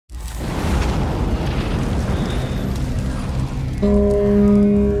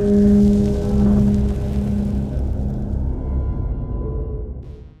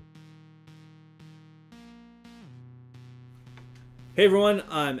Hey everyone,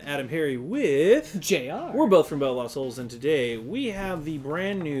 I'm AdamHarry with JayArr. We're both from Bell Lost Souls, and today we have the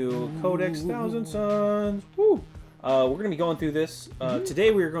brand new Codex Thousand Sons. Woo! We're going to be going through this. Today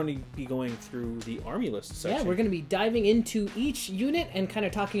we're going to be going through the army list section. Yeah, we're going to be diving into each unit and kind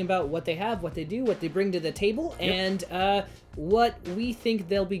of talking about what they have, what they do, what they bring to the table, and what we think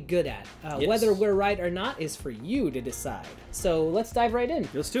they'll be good at. Whether we're right or not is for you to decide. So let's dive right in.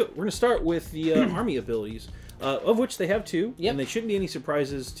 Let's do it. We're going to start with the army abilities. Of which they have two, and they shouldn't be any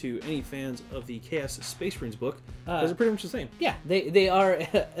surprises to any fans of the Chaos Space Marines book, because they're pretty much the same. Yeah, they are.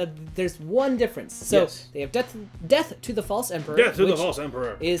 There's one difference. So they have death to the False Emperor. Death to the False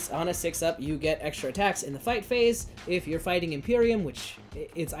Emperor is on a 6-up. You get extra attacks in the fight phase. If you're fighting Imperium, which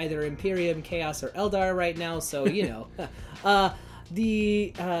it's either Imperium, Chaos, or Eldar right now, so you know.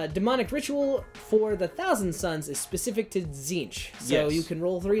 The demonic ritual for the Thousand Sons is specific to Tzeentch, so you can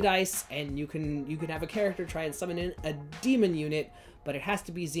roll 3 dice, and you can have a character try and summon in a demon unit, but it has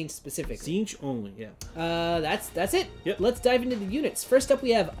to be Tzeentch specific. Tzeentch only, yeah. That's it. Yep. Let's dive into the units. First up, we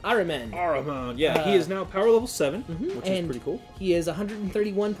have Ahriman. Ahriman, yeah, he is now power level 7, which is pretty cool. He is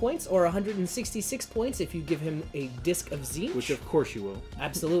 131 points, or 166 points if you give him a Disc of Tzeentch. Which of course you will.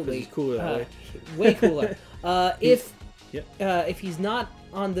 Absolutely. He's cooler that way. Way cooler. If he's not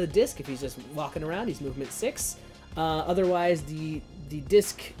on the disc, if he's just walking around, he's movement 6. Otherwise, the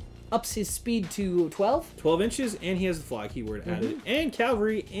disc ups his speed to 12. 12 inches, and he has the fly keyword added, and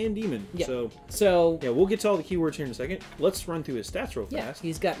cavalry and demon. Yeah. So yeah, we'll get to all the keywords here in a second. Let's run through his stats real fast.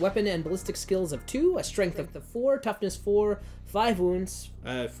 He's got weapon and ballistic skills of 2, a strength of 4, toughness 4, 5 wounds,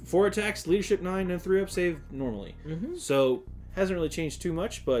 4 attacks, leadership 9, and 3 up save normally. So hasn't really changed too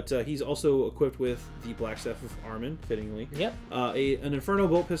much, but he's also equipped with the Black Staff of Ahriman, fittingly. Yep. An Inferno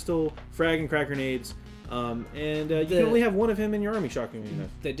bolt pistol, frag and crack grenades, and you can only have one of him in your army, shockingly enough.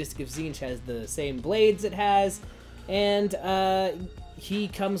 The Disc of Tzeentch has the same blades it has, and he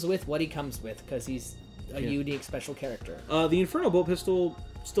comes with what he comes with, because he's a unique special character. The Inferno bolt pistol,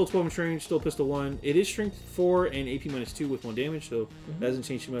 still 12 inch range, still pistol 1. It is strength 4 and AP -2 with 1 damage, so that doesn't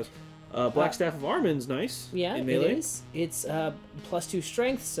change too much. Black Staff of Ahriman's nice. Yeah, in melee. It is. It's +2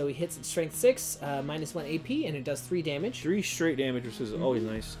 strength, so he hits at strength 6, -1 AP, and it does 3 damage. 3 straight damage, which is always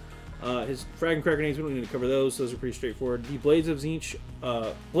nice. His frag and crack grenades, we don't need to cover those. Those are pretty straightforward. The blades of Tzeentch,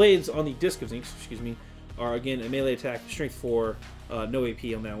 blades on the Disc of Tzeentch, excuse me, are again a melee attack, strength 4, no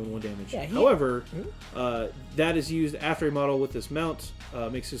AP on that one, 1 damage. Yeah, However, that is used after a model with this mount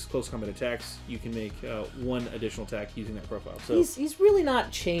makes his close combat attacks. You can make 1 additional attack using that profile. So he's really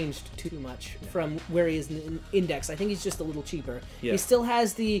not changed too much from where he is in Index. I think he's just a little cheaper. He still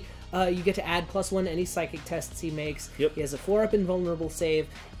has the you get to add +1 to any psychic tests he makes. He has a 4-up invulnerable save,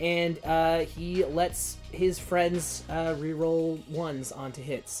 and he lets his friends reroll 1s onto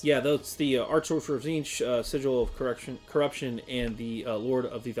hits. Yeah, that's the Arch Sorcerer of Tzeentch, Sigil of Corruption, and the Lord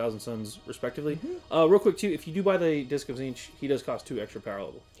of the Thousand Sons, respectively. Real quick, too, if you do buy the Disc of Tzeentch, he does cost 2 extra power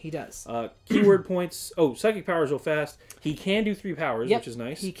level. He does. Keyword points. Oh, psychic powers real fast. He can do 3 powers, which is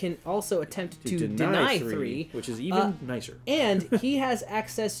nice. He can also attempt to deny 3, which is even nicer. And he has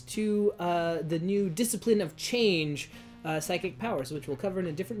access to the new Discipline of Change psychic powers, which we'll cover in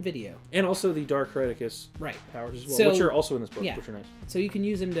a different video. And also the Dark Hereticus powers as well, which are also in this book, which are nice. So you can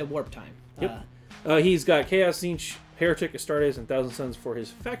use him to warp time. He's got Chaos, Tzeentch, Heretic, Astartes, and Thousand Sons for his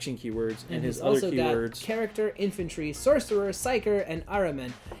faction keywords, and his other keywords. Got Character, Infantry, Sorcerer, Psyker, and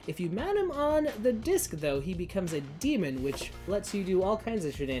Ahriman. If you mount him on the disc, though, he becomes a demon, which lets you do all kinds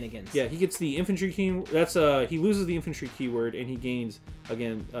of shenanigans. Yeah, he gets the infantry key. That's he loses the infantry keyword, and he gains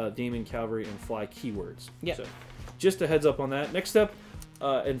again Daemon, Cavalry, and Fly keywords. Yeah. So, just a heads up on that. Next up,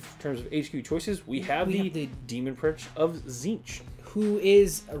 in terms of HQ choices, we have the Demon Prince of Tzeentch, who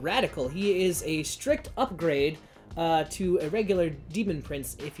is a radical. He is a strict upgrade to a regular Demon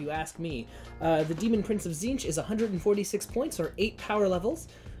Prince, if you ask me. The Demon Prince of Tzeentch is 146 points, or 8 power levels.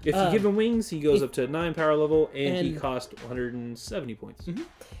 If you give him wings, he goes up to 9 power level, and he costs 170 points.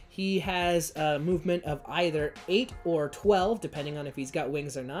 He has a movement of either 8 or 12, depending on if he's got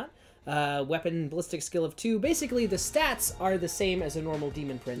wings or not. Weapon ballistic skill of 2. Basically, the stats are the same as a normal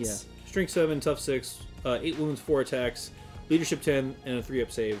Demon Prince. Yeah. Strength 7, tough 6, 8 wounds, 4 attacks, leadership 10, and a 3-up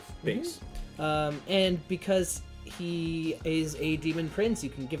save base. And because he is a Demon Prince, you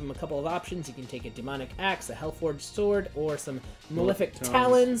can give him a couple of options. You can take a Demonic Axe, a Hellforged Sword, or some Malefic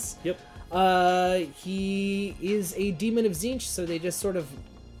Talons. He is a Demon of Tzeentch, so they just sort of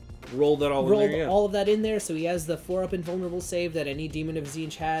rolled all of that in there. So he has the 4-up invulnerable save that any Demon of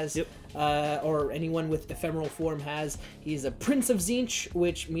Tzeentch has, or anyone with ephemeral form has. He's a Prince of Tzeentch,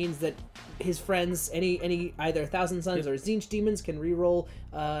 which means that his friends, any either Thousand Sons or Tzeentch demons, can reroll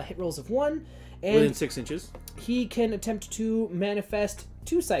hit rolls of 1. And within 6 inches. He can attempt to manifest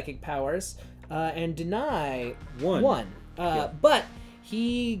 2 psychic powers and deny 1. But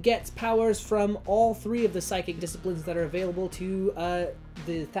he gets powers from all 3 of the psychic disciplines that are available to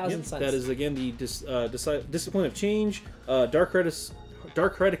the Thousand Sons. That is, again, the Discipline of Change, Dark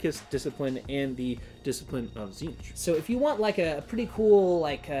Hereticus Discipline, and the Discipline of Tzeentch. So if you want like a pretty cool,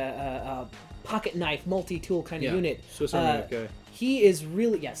 like a pocket knife, multi-tool kind of unit. Swiss Army knife guy. He is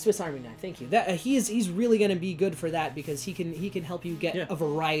really Swiss Army knife. Thank you. That he's really going to be good for that because he can help you get a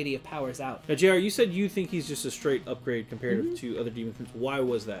variety of powers out. Now, JayArr, you said you think he's just a straight upgrade compared to other Demon Prince. Why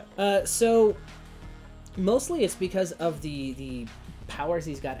was that? So mostly it's because of the powers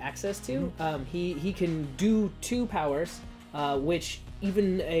he's got access to. He can do 2 powers, which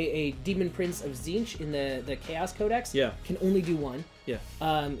even a Demon Prince of Tzeentch in the Chaos Codex can only do 1.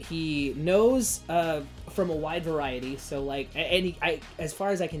 Yeah. He knows from a wide variety, so like, and as far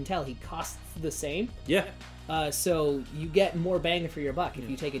as I can tell, he costs the same. Yeah. So you get more bang for your buck if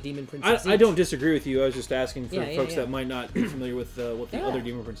you take a Demon Prince of Tzeentch. I don't disagree with you. I was just asking for folks that might not be familiar with what the other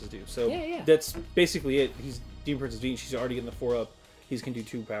Demon Princes do. So that's basically it. He's Demon Prince of Tzeentch. He's already getting the 4 up. He can do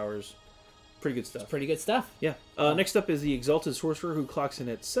 2 powers. Pretty good stuff. It's pretty good stuff. Yeah. Next up is the Exalted Sorcerer, who clocks in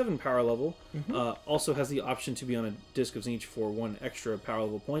at 7 power level. Also has the option to be on a Disc of Tzeentch for 1 extra power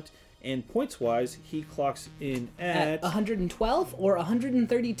level point. And points-wise, he clocks in at 112 or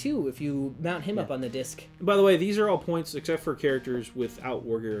 132 if you mount him up on the disc. By the way, these are all points except for characters without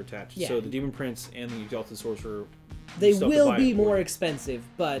Wargear attached. Yeah. So the Demon Prince and the Exalted Sorcerer, they will be more expensive,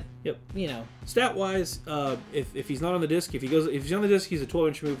 but you know. Stat-wise, if he's not on the disc, if he's on the disc, he's a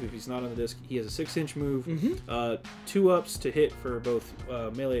 12-inch move. If he's not on the disc, he has a 6-inch move. 2 ups to hit for both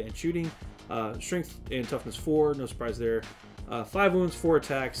melee and shooting. Strength and toughness 4, no surprise there. 5 wounds, 4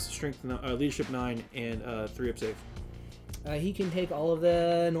 attacks, strength, leadership 9, and 3 up save. He can take all of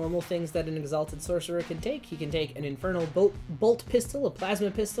the normal things that an Exalted Sorcerer can take. He can take an Infernal Bolt Pistol, a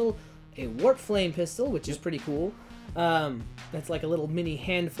Plasma Pistol, a Warp Flame Pistol, which is pretty cool. That's like a little mini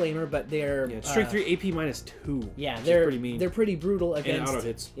hand flamer, but they're strength 3, AP minus 2. Yeah, they're pretty mean. They're pretty brutal against and auto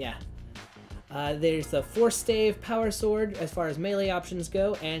hits. Yeah. There's the Force Stave Power Sword as far as melee options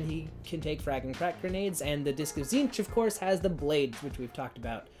go, and he can take Frag and Crack Grenades, and the Disc of Tzeentch, of course, has the Blades, which we've talked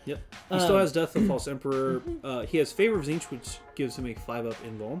about. Yep. He still has Death of the False Emperor. He has Favor of Tzeentch, which gives him a 5-up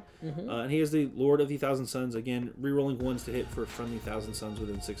invuln. And he has the Lord of the Thousand Sons, again, rerolling 1s to hit for friendly Thousand Sons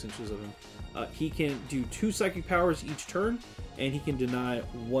within 6 inches of him. He can do 2 psychic powers each turn, and he can deny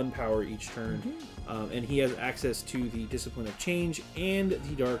 1 power each turn. And he has access to the Discipline of Change and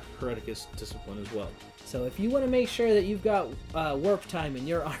the Dark Hereticus Discipline as well. So if you want to make sure that you've got warp time in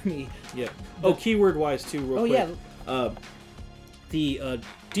your army... Yeah. Keyword-wise, too, real quick. Yeah. The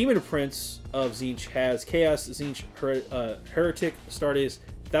Demon Prince of Tzeentch has Chaos, Tzeentch, Heretic, Astartes,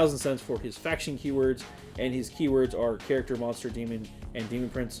 Thousand Sons for his faction keywords, and his keywords are Character, Monster, Demon, and Demon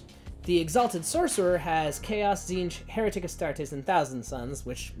Prince. The Exalted Sorcerer has Chaos, Tzeentch, Heretic Astartes, and Thousand Sons,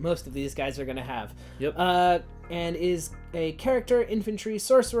 which most of these guys are going to have. Yep. And is a Character, Infantry,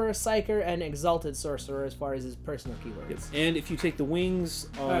 Sorcerer, Psyker, and Exalted Sorcerer as far as his personal keywords. Yep. And if you take the wings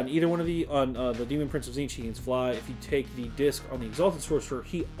on either one of the Demon Prince of Tzeentch, he can fly. If you take the disc on the Exalted Sorcerer,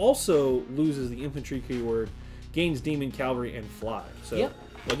 he also loses the Infantry keyword, gains Demon, Cavalry, and Fly. So,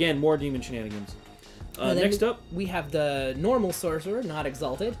 again, more Demon shenanigans. Next up, we have the normal sorcerer, not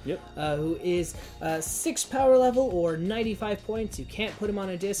exalted, Yep. Who is 6 power level or 95 points. You can't put him on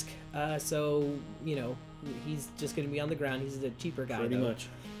a disc, so you know he's just going to be on the ground. He's the cheaper guy. Pretty much.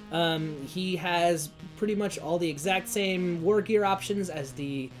 He has pretty much all the exact same war gear options as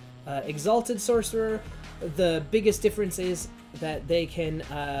the exalted sorcerer. The biggest difference is that they can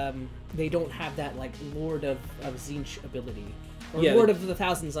they don't have that like Lord of Tzeentch ability. Or Lord of the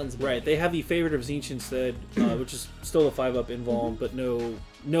Thousand Sons ability. Right, they have the Favorite of Tzeentch instead, which is still a 5-up invuln, but no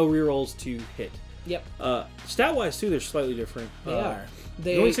rerolls to hit. Yep. Stat-wise, too, they're slightly different. They are.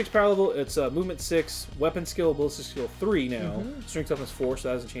 Only 6 power level, it's movement 6, weapon skill, ballistic skill 3 now, strength toughness 4, so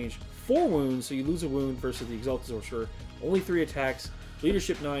that hasn't changed. 4 wounds, so you lose a wound versus the Exalted Sorcerer. Only 3 attacks,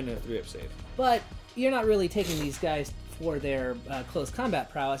 leadership 9, and a 3-up save. But you're not really taking these guys for their close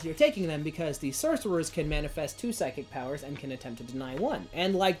combat prowess. You're taking them because the sorcerers can manifest 2 psychic powers and can attempt to deny 1.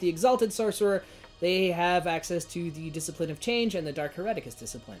 And like the Exalted Sorcerer, they have access to the Discipline of Change and the Dark Hereticus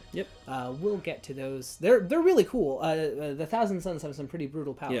Discipline. Yep. We'll get to those. They're really cool. The Thousand Sons have some pretty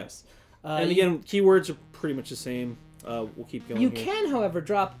brutal powers. Yeah. And again, keywords are pretty much the same. We'll keep going. You can, however,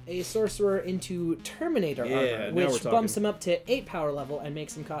 drop a sorcerer into Terminator armor, which bumps him up to 8 power level and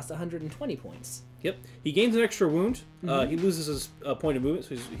makes him cost 120 points. Yep. He gains an extra wound. He loses his point of movement,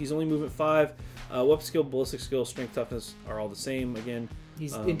 so he's only movement 5. Weapon skill, ballistic skill, strength, toughness are all the same again.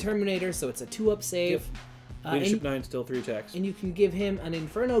 He's in Terminator, so it's a 2-up save. Yep. Leadership 9, still 3 attacks. And you can give him an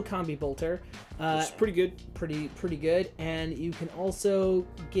Inferno Combi Bolter. Which is pretty good. Pretty good. And you can also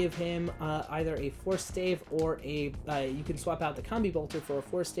give him either a Force Stave or a... you can swap out the Combi Bolter for a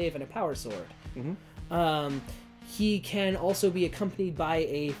Force Stave and a Power Sword. He can also be accompanied by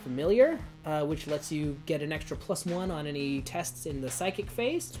a Familiar, which lets you get an extra +1 on any tests in the Psychic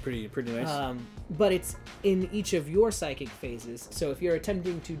phase. It's pretty nice. But it's in each of your Psychic phases. So if you're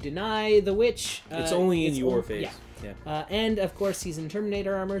attempting to deny the Witch... it's only in your phase. Yeah. And of course, he's in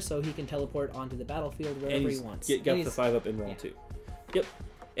Terminator armor, so he can teleport onto the battlefield wherever he wants. Got the 5-up invuln too. Yep.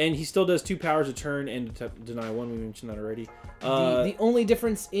 And he still does 2 powers a turn and deny 1. We mentioned that already. The only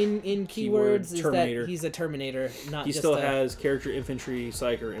difference in keywords is that he's a Terminator, not he just still has character, infantry,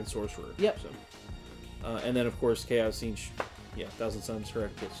 psyker, and sorcerer. Yep. So, and then of course Chaos Siege. Yeah, Thousand Sons,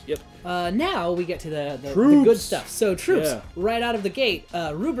 Heretics. Yep. Now we get to the good stuff. So troops, right out of the gate,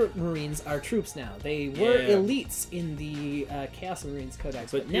 Rubric Marines are troops now. They were elites in the Chaos Marines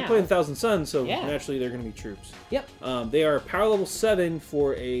Codex, but now you're playing Thousand Sons, so naturally they're going to be troops. Yep. They are power level 7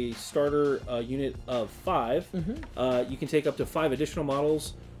 for a starter unit of 5. You can take up to 5 additional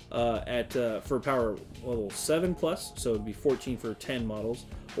models for power level 7 plus, so it'd be 14 for 10 models,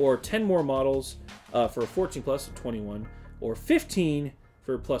 or 10 more models for a 14 plus, so 21. Or 15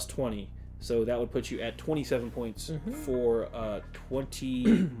 for +20. So that would put you at 27 points for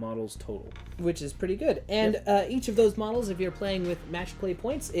 20 models total. Which is pretty good. And each of those models, if you're playing with match play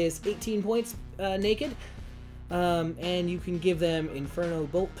points, is 18 points naked. And you can give them Inferno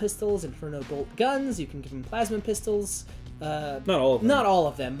Bolt pistols, Inferno Bolt guns, you can give them Plasma pistols. Not all of them. Not all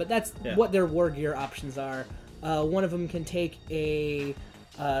of them, but that's what their war gear options are. One of them can take a...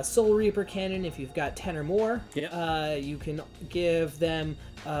 Soul Reaper cannon if you've got 10 or more. You can give them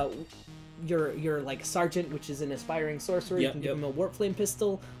your like sergeant, which is an aspiring sorcerer. You can give them a warp flame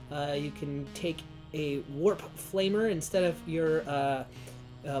pistol. You can take a warp flamer instead of your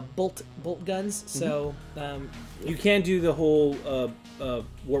bolt guns. So you can do the whole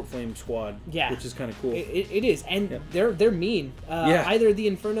warp flame squad. Which is kind of cool. It is, and they're mean. Either the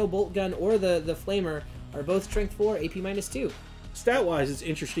Inferno bolt gun or the flamer are both strength 4, AP -2. Stat-wise, it's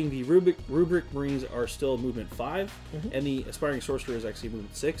interesting. The Rubric Marines are still movement 5, and the Aspiring Sorcerer is actually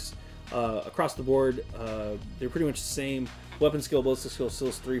movement 6. Across the board, they're pretty much the same. Weapon skill, ballistic skill still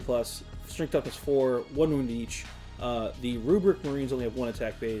is 3+. Strength up is 4, 1 wound each. The Rubric Marines only have 1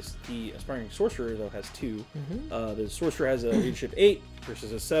 attack base. The Aspiring Sorcerer, though, has 2. The Sorcerer has a leadership 8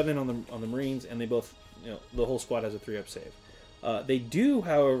 versus a 7 on the Marines, and they both, the whole squad has a 3-up save. They do,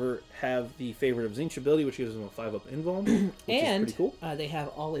 however, have the Favorite of Zinch ability, which gives them a 5-up invuln, which is pretty cool. They have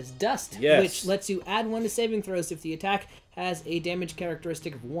All Is Dust, which lets you add 1 to saving throws if the attack has a damage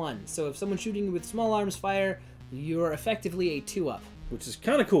characteristic of 1. So if someone's shooting you with small arms fire, you're effectively a 2-up. Which is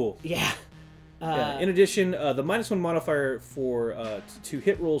kind of cool. Yeah. In addition, the -1 modifier for to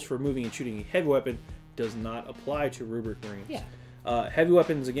hit rolls for moving and shooting a heavy weapon does not apply to Rubric Marines. Heavy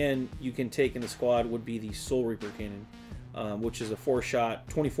weapons, again, you can take in the squad would be the Soul Reaper Cannon. Which is a 4-shot,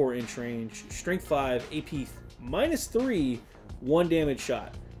 24-inch range, strength 5, AP -3, 1 damage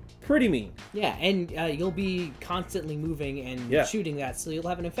shot. Pretty mean. Yeah, and you'll be constantly moving and shooting that, so you'll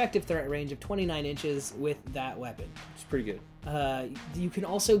have an effective threat range of 29 inches with that weapon. It's pretty good. You can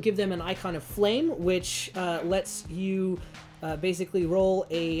also give them an Icon of Flame, which lets you basically roll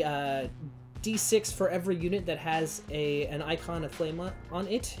a D6 for every unit that has an Icon of Flame on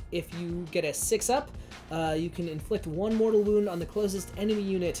it. If you get a 6-up, you can inflict 1 mortal wound on the closest enemy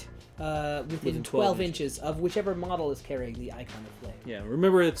unit within 12 inches of whichever model is carrying the Icon of Flame. Yeah,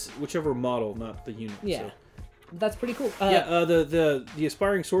 remember it's whichever model, not the unit. Yeah, so. That's pretty cool. The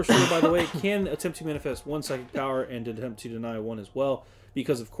Aspiring Sorcerer, by the way, can attempt to manifest 1 psychic power and attempt to deny 1 as well,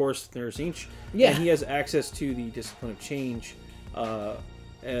 because of course there's Zinch. And he has access to the Discipline of Change.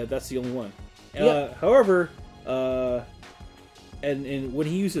 That's the only one. However, and when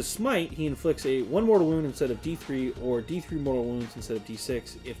he uses Smite, he inflicts a 1 mortal wound instead of D3, or D3 mortal wounds instead of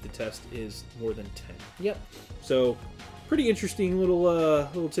D6 if the test is more than 10. So, pretty interesting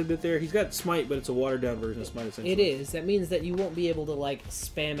little tidbit there. He's got Smite, but it's a watered down version of Smite, essentially. It is. That means that you won't be able to like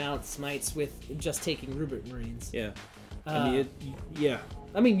spam out Smites with just taking Rubric Marines.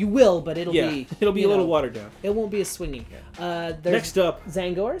 I mean, you will, but it'll be... it'll be a little watered down. It won't be as swingy. Next up...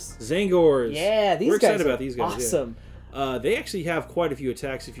 Zangors. Yeah, these We're guys excited about these guys. Awesome. They actually have quite a few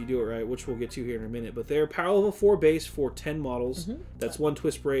attacks if you do it right, which we'll get to here in a minute. But they're power level 4 base for 10 models. That's 1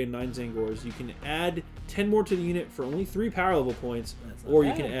 Twist Spray and 9 Zangors. You can add 10 more to the unit for only 3 power level points, or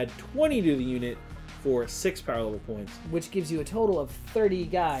you can add 20 to the unit for 6 power level points. Which gives you a total of 30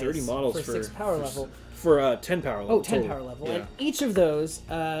 guys. 30 models for 6 power level. For 10 power level. Oh, 10 total. power level. Yeah. And each of those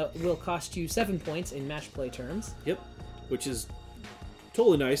will cost you 7 points in match play terms. Yep. Which is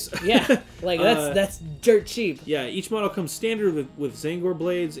totally nice. Yeah, like that's dirt cheap. Yeah, each model comes standard with Zangor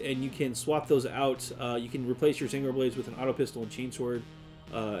blades, and you can swap those out. You can replace your Zangor blades with an auto pistol and chainsword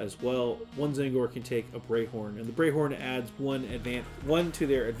as well. One Zangor can take a Brayhorn, and the Brayhorn adds one to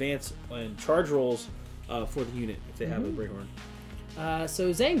their advance and charge rolls for the unit if they have a Brayhorn.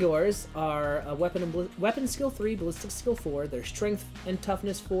 So Zangors are a weapon skill 3, ballistic skill 4. They're strength and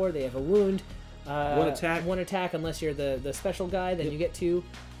toughness 4. They have a wound. One attack unless you're the special guy, then you get 2.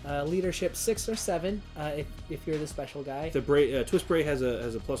 Leadership 6 or 7 if you're the special guy. The Twist Bray has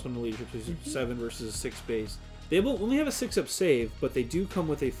a +1 to leadership, so 7 versus a 6 base. They only have a 6-up save, but they do come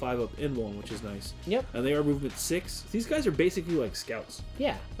with a 5-up invuln, which is nice. Yep. And they are movement 6. These guys are basically like scouts.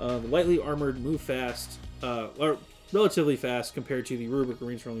 Yeah. Lightly armored, move fast, or relatively fast compared to the Rubric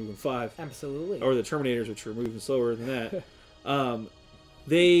Marines from movement 5. Absolutely. Or the Terminators, which are moving slower than that.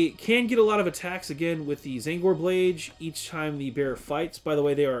 They can get a lot of attacks again with the Zangor Blade each time the bear fights. By the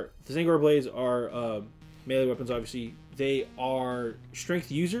way, the Zangor Blades are melee weapons, obviously. They are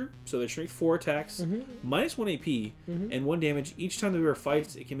strength user, so they're strength 4 attacks, -1 AP, and 1 damage. Each time the bear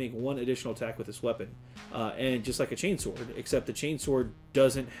fights, it can make 1 additional attack with this weapon. And just like a chainsword, except the chainsword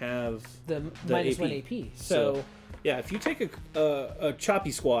doesn't have the -1 AP. So yeah, if you take a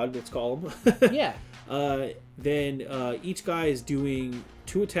choppy squad, let's call them. Yeah. Then each guy is doing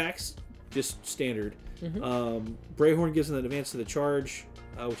 2 attacks, just standard. Brayhorn gives them an advance to the charge,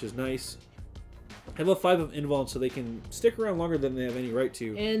 which is nice. Have a 5-up invuln, so they can stick around longer than they have any right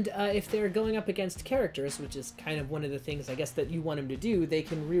to. And if they're going up against characters, which is kind of one of the things I guess that you want them to do, they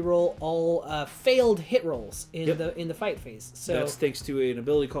can reroll all failed hit rolls in the fight phase. So that's thanks to an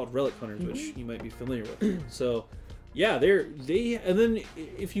ability called Relic Hunters, which you might be familiar with. So. Yeah, and then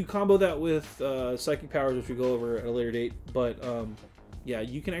if you combo that with psychic powers, which we go over at a later date, but yeah,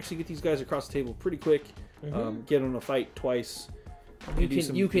 you can actually get these guys across the table pretty quick. Get them in a fight twice.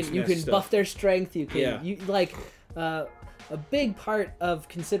 You can buff their strength. You can a big part of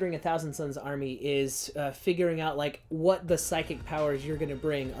considering a Thousand Sons army is figuring out like what the psychic powers you're going to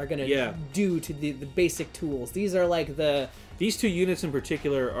bring are going to do to the basic tools. These are like these 2 units in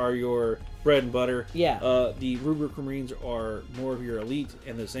particular are your bread and butter. Yeah. The Rubric Marines are more of your elite,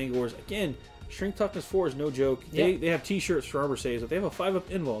 and the Zangors, again, strength toughness 4 is no joke. They have t-shirts for armor saves, but they have a 5-up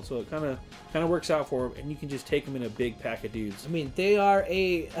invuln, so it kind of works out for them, and you can just take them in a big pack of dudes. I mean, they are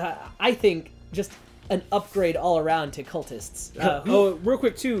I think just an upgrade all around to cultists. Real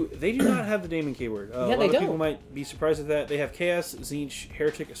quick too, they do not have the Daemon keyword. A lot of people might be surprised at that. They have Chaos, Tzeentch,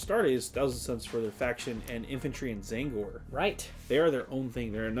 Heretic, Astartes, Thousand Sons for their faction, and Infantry and Zangor. Right. They are their own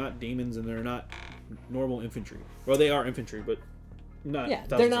thing. They're not Daemons, and they're not normal infantry. Well, they are infantry, but not. Yeah,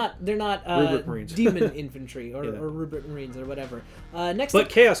 they're not Rubric Marines. demon infantry or Rubric Marines or whatever.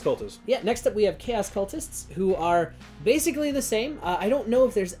 Chaos cultists. Yeah, next up we have Chaos cultists, who are basically the same. I don't know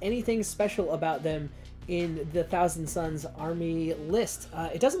if there's anything special about them in the Thousand Sons army list.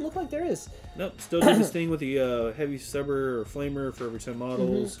 It doesn't look like there is. Nope, still do this thing with the heavy stubber or flamer for every 10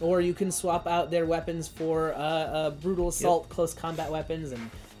 models. Or you can swap out their weapons for brutal assault, close combat weapons, and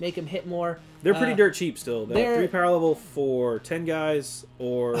make them hit more. They're pretty dirt cheap still. They're 3 power level for 10 guys,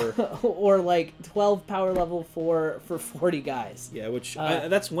 or or like 12 power level for 40 guys. Yeah, which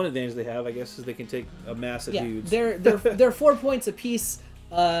that's one advantage they have, I guess, is they can take a mass of dudes. They're 4 points apiece.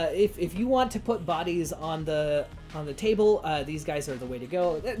 If you want to put bodies on the table, these guys are the way to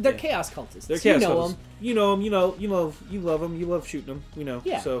go. They're Chaos cultists. They're Chaos cultists. You know them. You love them. You love shooting them. We know.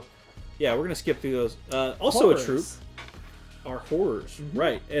 Yeah. So, yeah, we're gonna skip through those. Also, horrors. A troop are horrors,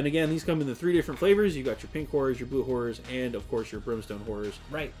 right? And again, these come in the 3 different flavors. You got your pink horrors, your blue horrors, and of course your brimstone horrors.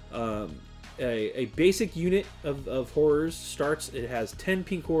 Right. A basic unit of horrors starts. It has 10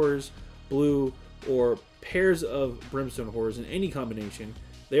 pink horrors, blue, or pairs of brimstone horrors in any combination.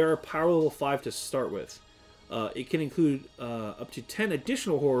 They are power level 5 to start with. It can include up to 10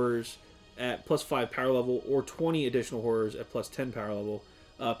 additional horrors at +5 power level, or 20 additional horrors at +10 power level.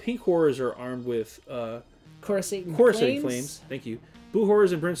 Pink horrors are armed with Coruscating flames. Thank you. Blue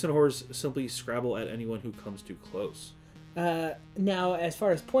horrors and brimstone horrors simply scrabble at anyone who comes too close. Now, as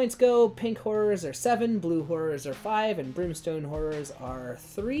far as points go, pink horrors are 7, blue horrors are 5, and brimstone horrors are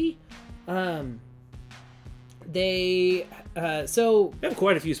 3. They have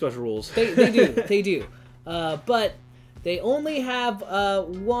quite a few special rules. They do. But they only have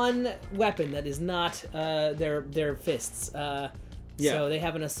 1 weapon that is not their fists. Yeah. So they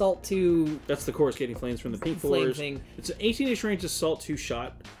have an assault 2. That's the coruscating flames from the pink flame floors. thing. It's an 18-inch range assault 2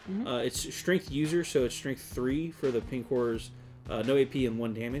 shot. It's strength user, so it's strength 3 for the pink horrors. No AP and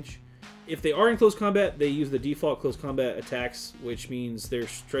 1 damage. If they are in close combat, they use the default close combat attacks, which means they're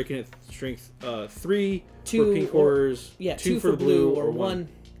striking at strength 3 for pink horrors, 2 for blue, or 1.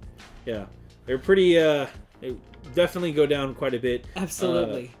 Yeah, they're pretty. They definitely go down quite a bit.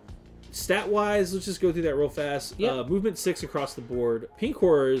 Absolutely. Stat-wise, let's just go through that real fast. Yep. Movement 6 across the board. Pink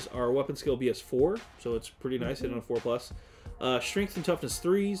horrors are weapon skill BS 4, so it's pretty nice, hitting on 4+. Strength and toughness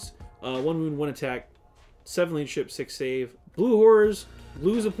 3s. 1 wound, 1 attack. 7 leadership, 6 save. Blue horrors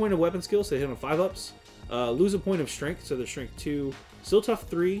lose a point of weapon skill, so they hit on 5-ups. Lose a point of strength, so they're strength 2. Still tough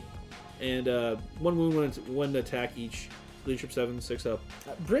 3. And 1 wound, 1 attack each. Leadership 7, 6-up.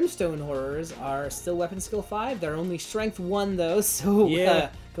 Brimstone horrors are still weapon skill 5. They're only strength 1 though, so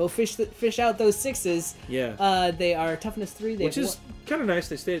go fish out those 6s. Yeah. They are toughness 3. Which is kind of nice.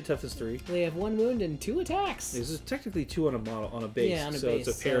 They stay at toughness 3. They have 1 wound and 2 attacks. This is technically 2 on a model on a base, Yeah, on a so base,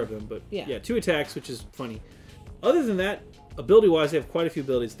 it's a pair of them. But yeah, 2 attacks, which is funny. Other than that, ability-wise, they have quite a few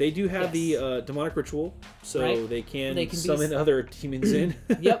abilities. They do have the demonic ritual, so they can summon other demons in.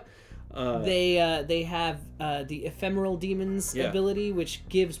 Yep. They have the ephemeral demons ability, which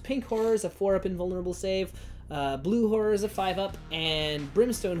gives pink horrors a 4-up invulnerable save, blue horrors a 5-up, and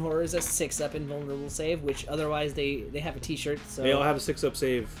brimstone horrors a 6-up invulnerable save. Which otherwise they have a T-shirt. So they all have a 6-up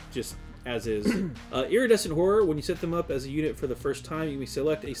save, just as is. Iridescent horror. When you set them up as a unit for the first time, you may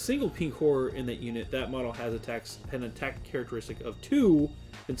select a single pink horror in that unit. That model has an attack characteristic of 2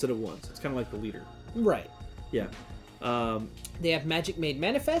 instead of 1. So it's kind of like the leader. Right. Yeah. They have Magic Made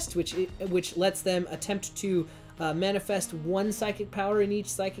Manifest, which lets them attempt to manifest 1 psychic power in each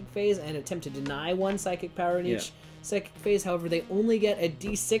psychic phase and attempt to deny 1 psychic power in each psychic phase. However, they only get a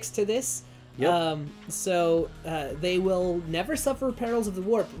D6 to this. Yep. So they will never suffer perils of the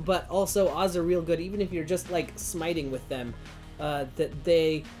warp, but also odds are real good, even if you're just like smiting with them, that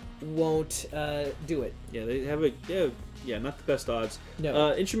they won't do it. Yeah, they have not the best odds.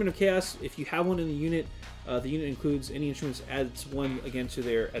 No. Instrument of Chaos. If you have one in the unit includes any instruments, adds 1 again to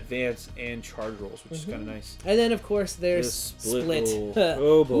their advance and charge rolls, which is kind of nice. And then of course there's Split.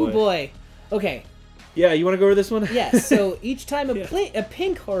 Oh boy. Oh boy. Okay. Yeah, you want to go over this one? Yes. So each time a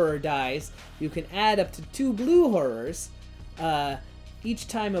pink horror dies, you can add up to 2 blue horrors. Each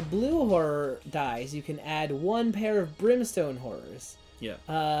time a blue horror dies, you can add 1 pair of brimstone horrors.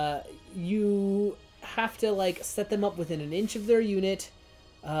 Yeah. You have to set them up within an inch of their unit.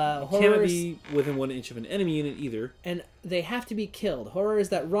 Can't be within 1 inch of an enemy unit either. And they have to be killed. Horrors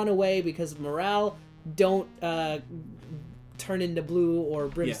that run away because of morale don't turn into blue or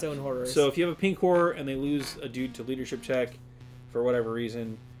brimstone horrors. So if you have a pink horror and they lose a dude to leadership check for whatever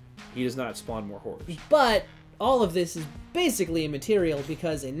reason, he does not spawn more horrors. But all of this is basically immaterial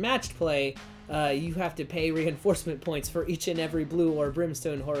because in matched play, you have to pay reinforcement points for each and every blue or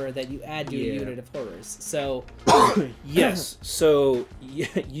brimstone horror that you add to a unit of horrors. So yes, so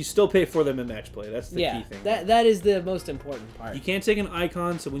you still pay for them in match play. That's the key thing. That is the most important part. You can't take an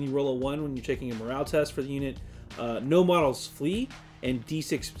icon, so when you roll a 1 when you're taking a morale test for the unit, no models flee, and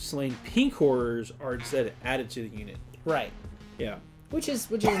D6 slain pink horrors are instead added to the unit. Right. Yeah. Which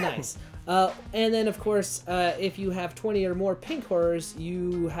is nice. And then, of course, if you have 20 or more pink horrors,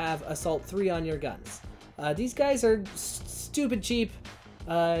 you have Assault 3 on your guns. These guys are stupid cheap.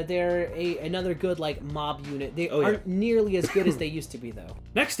 They're another good mob unit. They aren't nearly as good as they used to be, though.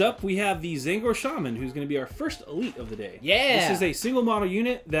 Next up, we have the Zangor Shaman, who's going to be our first elite of the day. Yeah! This is a single model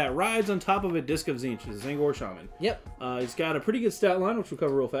unit that rides on top of a Disc of Zinch. It's a Zangor Shaman. Yep. He's got a pretty good stat line, which we'll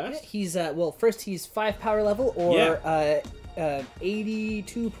cover real fast. He's, first he's 5 power level, or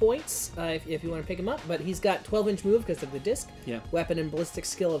 82 points if you want to pick him up, but he's got 12-inch move because of the disc. Yeah. Weapon and ballistic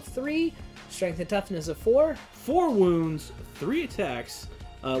skill of 3, strength and toughness of 4. 4 wounds, 3 attacks,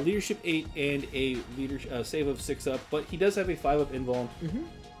 leadership 8, and a save of 6-up, but he does have a 5-up invuln.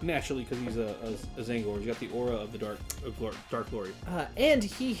 Naturally, because he's a Zangor. He's got the aura of the Dark Glory. And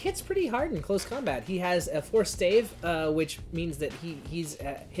he hits pretty hard in close combat. He has a force stave, which means that he's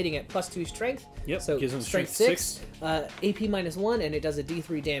hitting at +2 strength. Yep, so gives him strength 6, AP -1, and it does a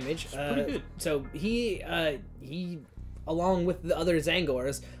D3 damage. Pretty good. So he, along with the other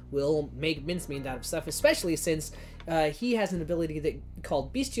Zangors, will make mincemeat out of stuff, especially since he has an ability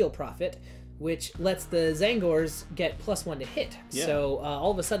called Bestial Prophet, which lets the Zangors get +1 to hit. Yeah. So all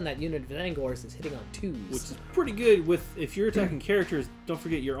of a sudden that unit of Zangors is hitting on 2s. Which is pretty good if you're attacking characters. Don't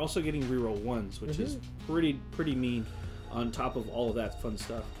forget, you're also getting reroll 1s, which is pretty mean on top of all of that fun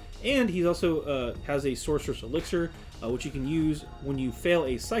stuff. And he also has a Sorcerer's Elixir, which you can use when you fail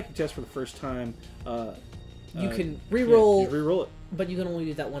a Psychic test for the first time. You can reroll. Yeah, reroll it. But you can only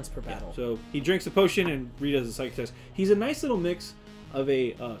do that once per battle. Yeah, so he drinks a potion and redoes the psychic test. He's a nice little mix of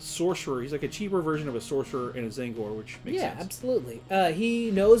a sorcerer. He's like a cheaper version of a sorcerer and a Zangor, which makes sense. Yeah, absolutely. He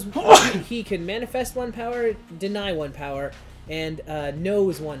knows he can manifest 1 power, deny 1 power, and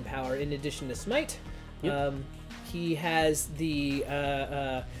knows 1 power in addition to smite. Yep. He has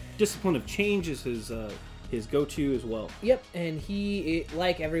the Discipline of Change is his go-to as well. Yep, and he,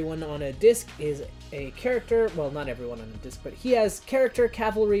 like everyone on a disc, is a character. Well, not everyone on a disc, but he has character,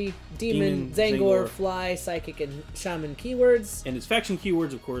 cavalry, demon, Zangor, fly, psychic, and shaman keywords. And his faction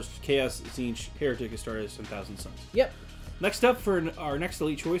keywords, of course, Chaos, Tzeentch, Heretic, Astartes, and Thousand Sons. Yep. Next up for our next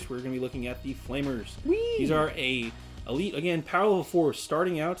elite choice, we're going to be looking at the Flamers. Whee! These are a elite, again, power level 4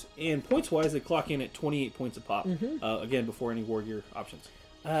 starting out, and points-wise, they clock in at 28 points a pop. Again, before any war gear options.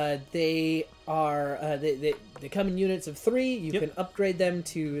 They are they come in units of 3. You can upgrade them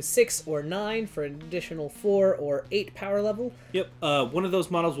to 6 or 9 for an additional 4 or 8 power level. Yep. One of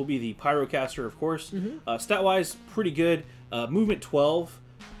those models will be the Pyrocaster, of course. Stat-wise, pretty good. Movement 12.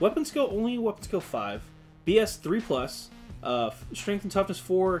 Weapon skill, only weapon skill 5. BS 3+. Strength and toughness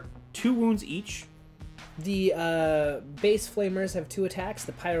 4. 2 wounds each. The base flamers have 2 attacks.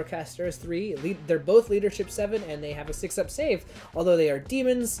 The Pyrocaster has 3. They're both leadership 7, and they have a 6-up save. Although they are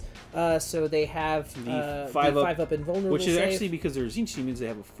demons, so they have the 5-up invulnerable which is save. actually because they're Tzeentch demons. They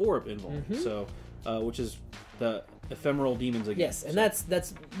have a 4-up invul. So, which is the ephemeral demons again. Yes, and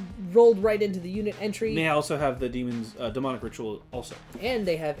that's rolled right into the unit entry. They also have the demons demonic ritual also. And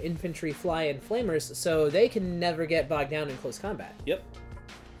they have infantry, fly, and flamers, so they can never get bogged down in close combat. Yep.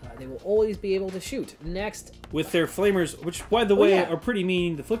 They will always be able to shoot. Next, with their flamers, which by the way are pretty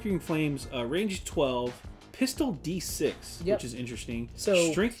mean. The flickering flames, range 12, pistol D6, which is interesting.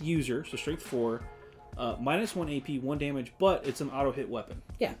 So strength user, so strength 4, -1 AP, 1 damage, but it's an auto hit weapon.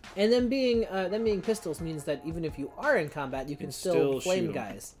 Yeah, and them being pistols means that even if you are in combat, you can still flame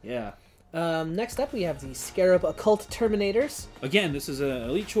guys. Yeah. Next up, we have the Scarab Occult Terminators. Again, this is an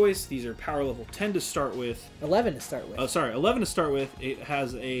elite choice. These are power level 10 to start with. 11 to start with. 11 to start with. It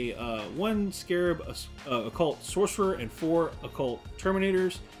has a 1 Scarab Occult Sorcerer and 4 Occult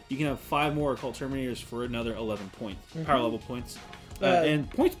Terminators. You can have 5 more Occult Terminators for another 11 points, power level points. And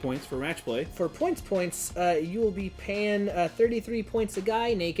points for match play. For points, you will be paying 33 points a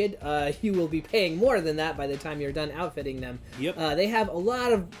guy naked. You will be paying more than that by the time you're done outfitting them. Yep. They have a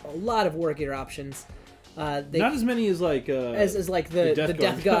lot of war gear options. Not as many as like like the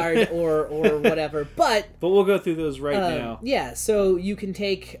Death Guard or whatever, but we'll go through those right now. Yeah, so you can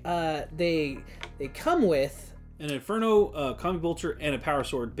take they come with an Inferno Combi Bolter and a Power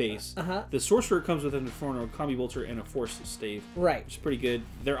Sword base. The Sorcerer comes with an Inferno Combi Bolter and a Force Stave. Right. Which is pretty good.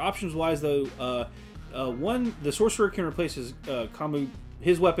 Their options-wise, though, the Sorcerer can replace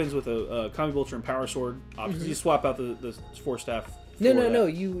his weapons with a Combi Bolter and Power Sword options. You swap out the Force Staff. No.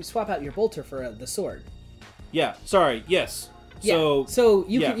 You swap out your Bolter for the sword. Yeah. Sorry. Yes. Yeah. So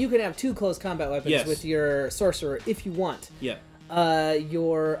you can have 2 close combat weapons with your Sorcerer if you want. Yeah.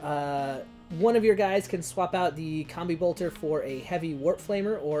 One of your guys can swap out the Combi Bolter for a Heavy Warp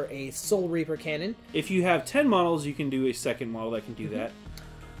Flamer or a Soul Reaper Cannon. If you have 10 models, you can do a second model that can do that.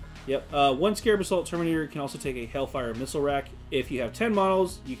 Yep. 1 Scarab Assault Terminator can also take a Hellfire Missile Rack. If you have 10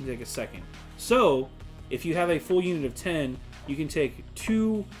 models, you can take a second. So, if you have a full unit of 10, you can take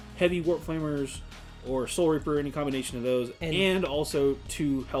 2 Heavy Warp Flamers or Soul Reaper, any combination of those, and also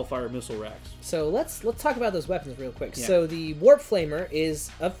 2 Hellfire Missile Racks. So let's talk about those weapons real quick. Yeah. So the Warp Flamer is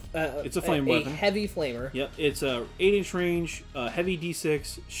it's a flame weapon. A heavy flamer. Yep, it's a 8-inch range, heavy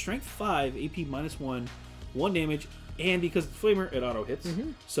D6, strength 5, AP -1, 1 damage, and because it's flamer, it auto hits.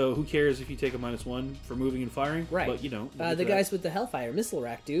 So who cares if you take a -1 for moving and firing? Right. But you don't. The guys with the Hellfire Missile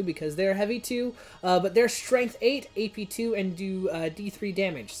Rack do, because they're heavy 2, but they're strength 8, AP 2, and do D3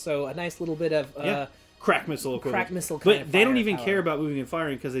 damage. So a nice little bit of crack missile equivalent. Crack missile kind but they don't even care about moving and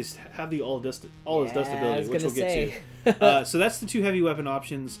firing because they have the all is dust ability, which we'll get to. So that's the 2 heavy weapon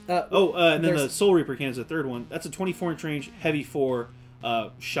options. And then the Soul Reaper cannon is the third one. That's a 24-inch range, heavy 4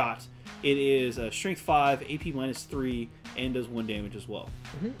 shot. It is strength 5, AP -3, and does 1 damage as well.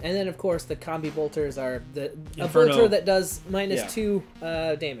 And then, of course, the Combi Bolters are a bolter that does -2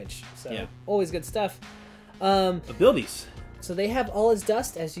 damage. So always good stuff. Abilities. So they have All Is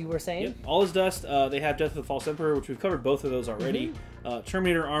Dust, as you were saying. Yep. All Is Dust. They have Death of the False Emperor, which we've covered both of those already.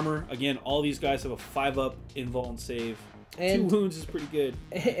 Terminator Armor. Again, all these guys have a 5-up invul and save. And 2 wounds is pretty good.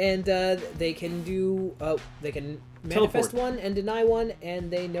 And they can do manifest 1 and deny 1,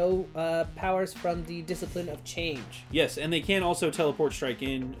 and they know powers from the Discipline of Change. Yes, and they can also teleport strike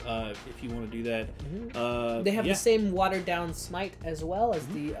in if you want to do that. They have the same watered down smite as well as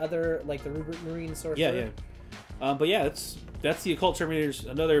the other, like the Rupert Marine Sorcerer. Yeah. But yeah, that's the Occult Terminators.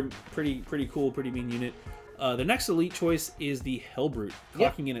 Another pretty cool, pretty mean unit. The next elite choice is the Hellbrute,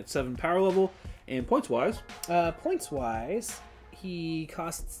 clocking in at 7 power level. And points-wise? He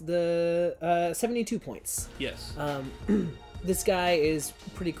costs the 72 points. Yes. This guy is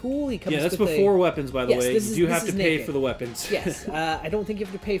pretty cool. He comes that's with before weapons, by the way. You do have to pay naked. for the weapons. Yes. I don't think you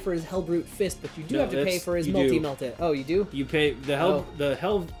have to pay for his Hellbrute Fist, but you do have to pay for his multi-melted. Oh, you do? You pay the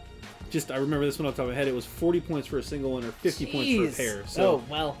Hell. Just I remember this one off the top of my head. It was 40 points for a single one or 50 points for a pair.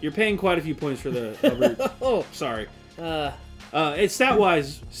 So you're paying quite a few points for the Hellbrute. Oh, sorry. It's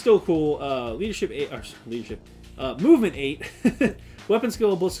stat-wise still cool. Leadership 8. Movement 8. Weapon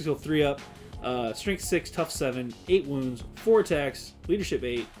skill, ballistic skill 3 up. Strength 6, tough 7, 8 wounds, 4 attacks, leadership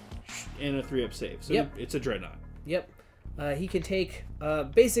 8, and a 3 up save. So it's a Dreadnought. Yep. He can take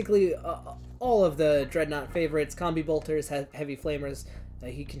basically all of the Dreadnought favorites. Combi bolters, heavy flamers.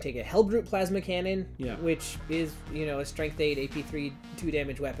 He can take a Hellbrute plasma cannon, which is a strength 8, AP 3, 2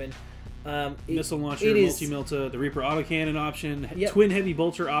 damage weapon. Missile launcher, multi-melta, the Reaper autocannon option, twin heavy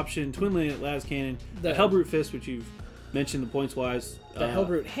bolter option, twin las cannon, the Hellbrute fist, which you've mentioned the points wise. The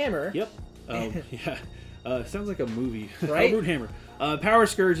Hellbrute hammer. Yep. Sounds like a movie. Right? Hellbrute hammer. Power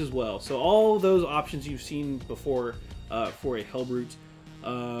Scourge as well. So all those options you've seen before for a Hellbrute.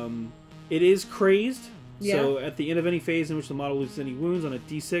 It is crazed. So at the end of any phase in which the model loses any wounds on a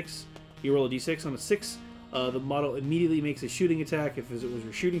d6, you roll a d6. On a 6, the model immediately makes a shooting attack if it was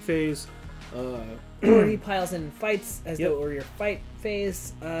your shooting phase. Or he piles in fights as though it were your fight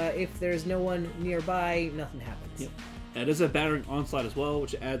phase. If there's no one nearby, nothing happens. Yep. It does have Battering Onslaught as well,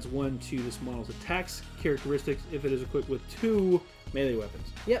 which adds 1 to this model's attacks characteristics if it is equipped with 2 melee weapons.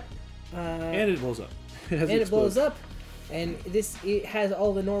 Yep. And it blows up. It blows up. And it has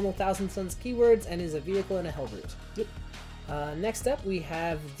all the normal Thousand Sons keywords and is a vehicle and a Hellbrute. Yep. Next up, we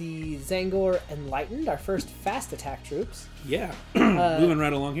have the Zangor Enlightened, our first fast attack troops. Yeah. Moving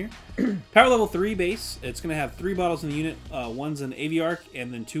right along here. Power level 3 base. It's going to have 3 models in the unit. One's an Aviarch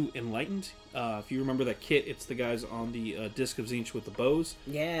and then 2 Enlightened. If you remember that kit, it's the guys on the Disc of Tzeentch with the bows.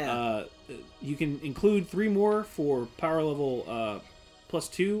 Yeah. You can include 3 more for power level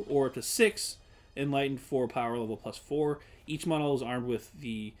 +2 or up to 6 Enlightened for power level +4. Each model is armed with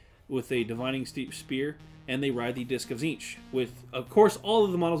a Divining Spear, and they ride the Disc of Tzeentch. With, of course, all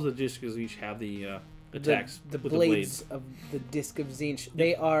of the models of the Disc of Tzeentch have the attacks with the blades of the Disc of Tzeentch. Yep.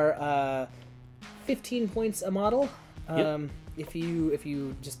 They are 15 points a model. If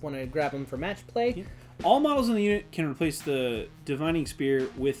you just want to grab them for match play. Yep. All models in the unit can replace the Divining Spear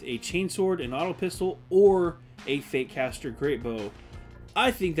with a Chainsword, an Auto Pistol, or a Fatecaster Great Bow. I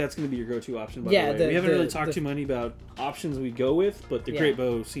think that's going to be your go-to option, by the way. We haven't really talked too many about options we go with, but the Great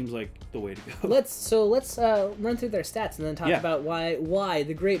Bow seems like the way to go. Let's run through their stats and then talk about why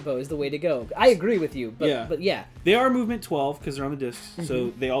the Great Bow is the way to go. I agree with you, but yeah. They are movement 12 because they're on the discs, so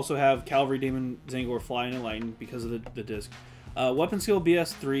they also have Cavalry, Daemon, Zangor, Fly, and Enlighten because of the disc. Weapon skill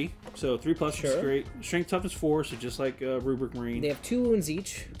BS 3, so 3+, which is great. Strength toughness 4, so just like Rubric Marine. They have 2 wounds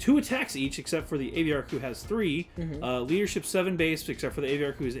each. 2 attacks each, except for the Aviarch who has 3. Leadership 7 base, except for the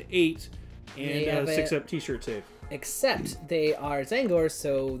Aviarch who is 8. And 6 up T-shirt save. Except they are Zangors,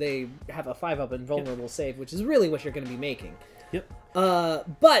 so they have a 5-up invulnerable save, which is really what you're going to be making. Yep.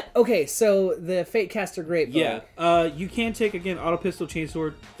 But, okay, so the Fatecaster Great Bow. Yeah, you can take, again, Auto Pistol,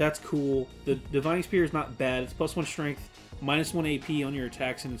 Chainsword. That's cool. The Divining Spear is not bad. It's +1 strength. -1 AP on your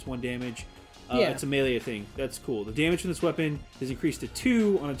attacks, and it's 1 damage. It's a melee thing. That's cool. The damage from this weapon is increased to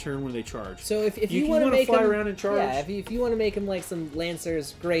 2 on a turn when they charge. So if you want to make fly around and charge, if you want to make them like some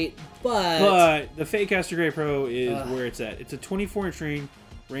Lancers, great. But the Fatecaster Great Pro is where it's at. It's a 24-inch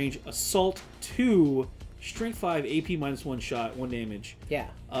range assault 2, strength 5, AP -1 shot, 1 damage. Yeah.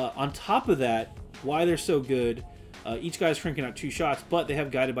 On top of that, why they're so good. Each guy's cranking out 2 shots, but they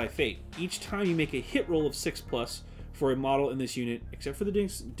have Guided by Fate. Each time you make a hit roll of 6+ for a model in this unit, except for the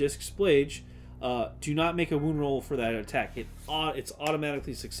Disc Splage, do not make a wound roll for that attack. It's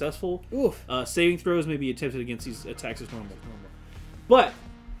automatically successful. Oof. Saving throws may be attempted against these attacks as normal. But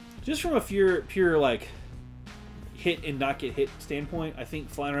just from a pure like hit and not get hit standpoint, I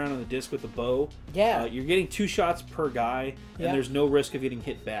think flying around on the disc with a bow, you're getting 2 shots per guy, and there's no risk of getting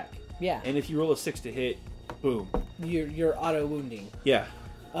hit back. Yeah. And if you roll a 6 to hit, boom. You're auto wounding. Yeah.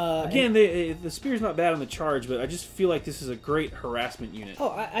 Again, the spear's not bad on the charge, but I just feel like this is a great harassment unit. Oh,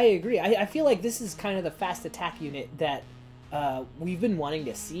 I agree. I feel like this is kind of the fast attack unit that we've been wanting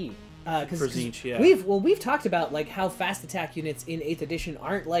to see. For Tzeentch, yeah. We've talked about like how fast attack units in 8th edition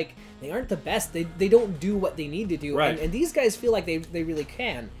aren't the best. They don't do what they need to do, right. and these guys feel like they really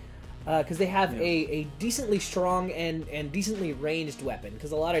can. Because they have a decently strong and decently ranged weapon.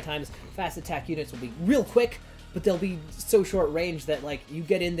 Because a lot of times fast attack units will be real quick, but they'll be so short range that like you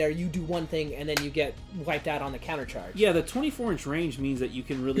get in there, you do one thing, and then you get wiped out on the counter charge. Yeah, the 24-inch range means that you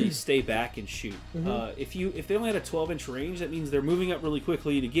can really stay back and shoot. If they only had a 12-inch range, that means they're moving up really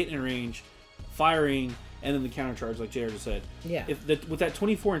quickly to get in range, firing, and then the counter charge, like JayArr just said. Yeah. With that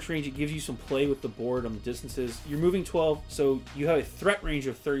 24-inch range, it gives you some play with the board on the distances. You're moving 12, so you have a threat range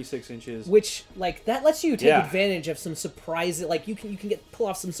of 36 inches. Which, like, that lets you take advantage of some surprising, like, you can pull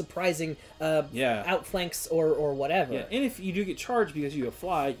off some surprising outflanks or whatever. Yeah, and if you do get charged because you have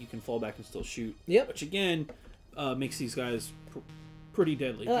fly, you can fall back and still shoot. Yep. Which, again, makes these guys pretty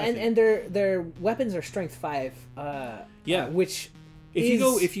deadly. And their weapons are strength 5. Which...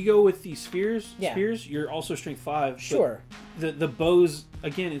 If you go with the spears, you're also strength 5. Sure. The bows,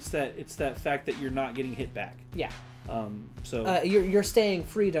 again, it's that fact that you're not getting hit back. Yeah. So you're staying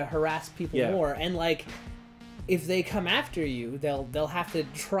free to harass people more, and like if they come after you, they'll have to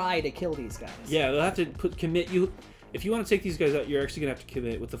try to kill these guys. Yeah, they'll have to commit you. If you want to take these guys out, you're actually gonna have to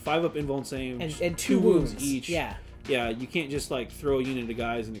commit with the 5-up invuln same and 2 wounds each. Yeah. Yeah, you can't just like throw a unit of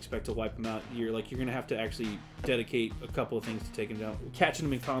guys and expect to wipe them out. You're gonna have to actually dedicate a couple of things to taking them down, catching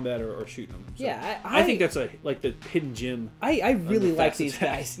them in combat or shooting them. So yeah, I think that's like the hidden gem. I really like these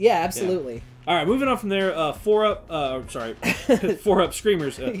guys. Yeah, absolutely. Yeah. All right, moving on from there. 4-up. 4-up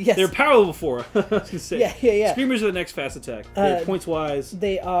screamers. Yes. They're power level 4. I was gonna say. Yeah. Screamers are the next fast attack. Points wise,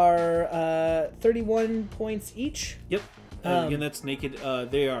 they are 31 points each. Yep. Again, that's naked.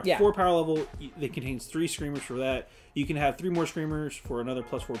 They are 4 power level. It contains 3 screamers for that. You can have 3 more screamers for another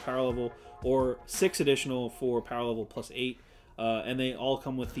 +4 power level, or 6 additional for power level +8. And they all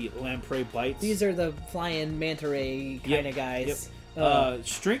come with the lamprey bites. These are the flying manta ray kind of guys. Yep.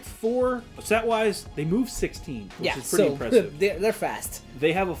 Strength 4, stat wise, they move 16, which is pretty impressive. They're fast.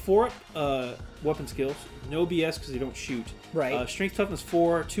 They have a 4-up weapon skills, no BS because they don't shoot. Right. Strength toughness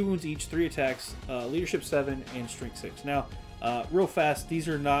 4, 2 wounds each, 3 attacks, leadership 7, and strength 6. Now, real fast, these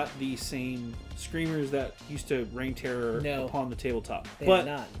are not the same screamers that used to reign terror upon the tabletop. But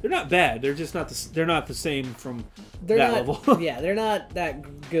they're not bad. They're just not they're not the same from level. Yeah, they're not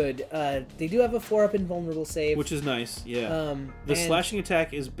that good. They do have a 4-up invulnerable save, which is nice. Yeah. The slashing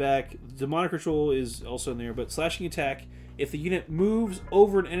attack is back. Demonic ritual is also in there, but slashing attack, if the unit moves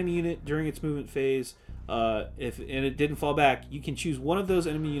over an enemy unit during its movement phase, and it didn't fall back, you can choose one of those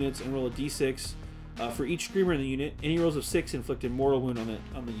enemy units and roll a d6. For each screamer in the unit, any rolls of 6 inflict a mortal wound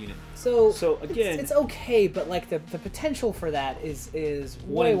on the unit. So again, it's okay, but like the potential for that is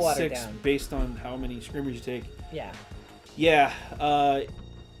way watered down based on how many screamers you take. Yeah. Yeah.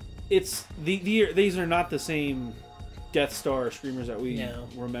 These are not the same Death Star screamers that we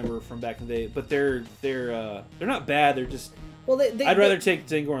remember from back in the day, but they're not bad. They're just. Well, I'd rather take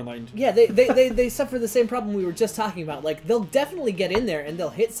Zangor Enlightened. Yeah, they suffer the same problem we were just talking about. Like, they'll definitely get in there and they'll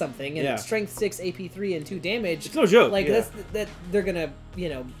hit something, and strength 6, AP 3, and 2 damage. It's no joke. Like, that they're gonna,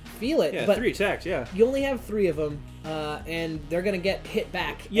 feel it. Yeah, but 3 attacks, you only have 3 of them, and they're gonna get hit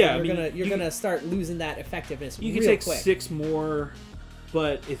back. Yeah, you're gonna start losing that effectiveness You can take 6 more,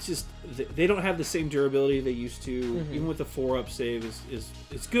 but it's just, they don't have the same durability they used to. Even with the 4-up save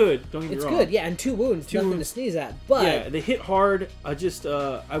it's good. Don't get me wrong. It's good, yeah, and 2 wounds, nothing to sneeze at. But yeah, they hit hard.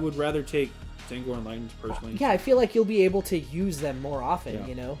 I would rather take Zangor Enlightened personally. Yeah, I feel like you'll be able to use them more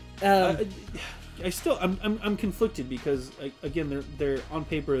often. I'm conflicted because again, they're on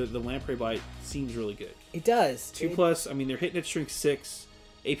paper the lamprey bite seems really good. It does. 2+. I mean, they're hitting at strength 6.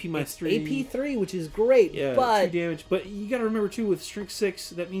 AP minus 3. AP 3, which is great. Yeah, but 2 damage. But you got to remember too, with strength 6,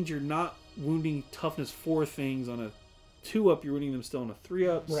 that means you're not wounding toughness 4 things on a 2-up. You're wounding them still on a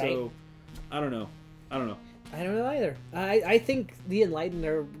 3-up. Right. So I don't know. I don't know either. I think the Enlightened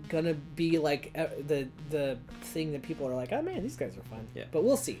are gonna be like the thing that people are like, oh man, these guys are fun. Yeah. But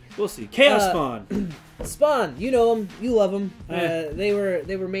we'll see. We'll see. Chaos Spawn. Spawn, you know them, you love them. They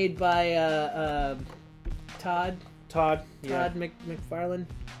were made by Todd McFarlane.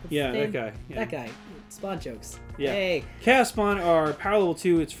 That guy. Yeah. That guy. Spawn jokes. Yeah. Hey. Chaos Spawn are power level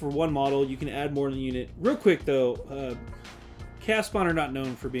 2. It's for 1 model. You can add more than a unit. Real quick though, Chaos Spawn are not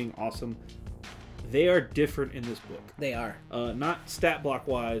known for being awesome. They are different in this book. They are. Not stat block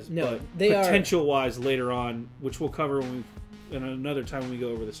wise, but they potential wise later on, which we'll cover in another time when we go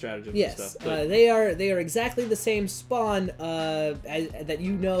over the strategy and stuff. But they are exactly the same Spawn that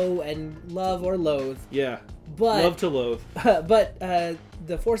you know and love or loathe. Yeah. But, love to loathe. But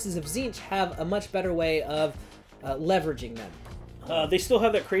the forces of Tzeentch have a much better way of leveraging them. They still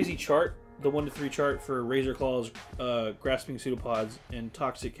have that crazy chart, the 1 to 3 chart for Razor Claws, Grasping Pseudopods, and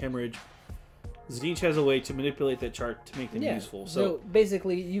Toxic Hemorrhage. Tzeentch has a way to manipulate that chart to make them useful. So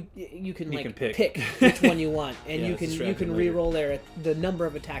basically, you can pick pick which one you want, and you can later. reroll the number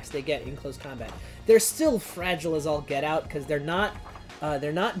of attacks they get in close combat. They're still fragile as all get out because they're not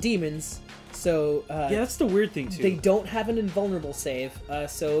demons. So that's the weird thing too. They don't have an invulnerable save,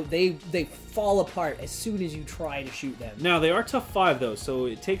 so they fall apart as soon as you try to shoot them. Now they are tough 5 though, so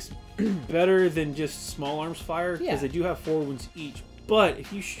it takes better than just small arms fire because they do have 4 wounds each. But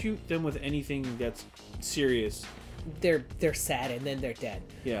if you shoot them with anything that's serious, they're sad and then they're dead.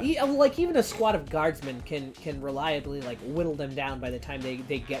 Yeah. Like even a squad of guardsmen can reliably like whittle them down by the time they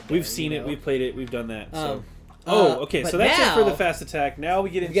get there. We've seen it, we've played it, we've done that. So. Okay, but so that's now, it for the fast attack. Now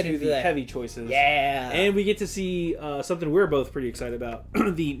we get into the heavy choices. Yeah. And we get to see something we're both pretty excited about.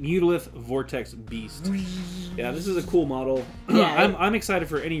 The Mutalith Vortex Beast. Yeah, this is a cool model. Yeah, I'm excited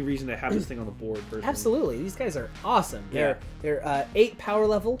for any reason to have this thing on the board, personally. Absolutely. These guys are awesome. Yeah. They're 8 power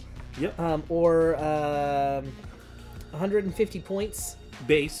level. Yep. Or 150 points.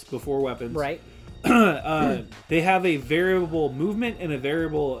 Base before weapons. Right. They have a variable movement and a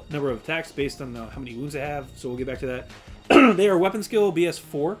variable number of attacks based on how many wounds they have. So we'll get back to that. They are weapon skill BS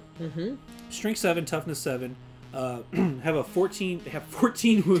 4, strength 7, toughness 7. Have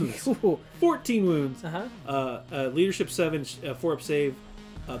 14 wounds. 14 wounds. Leadership 7, 4-up save.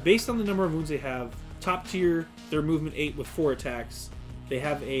 Based on the number of wounds they have, top tier, their movement 8 with 4 attacks. They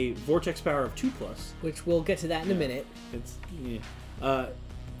have a vortex power of 2+, which we'll get to that in a minute. It's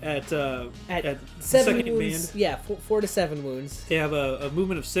At 7 second wounds, band. yeah, 4 to 7 wounds. They have a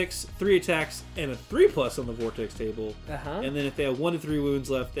movement of 6, 3 attacks, and a 3+ on the vortex table. And then if they have 1 to 3 wounds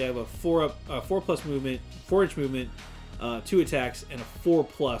left, they have a 4+ movement, 4-inch movement, 2 attacks, and a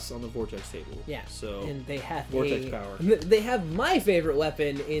 4+ on the vortex table. Yeah. So and they have vortex power. They have my favorite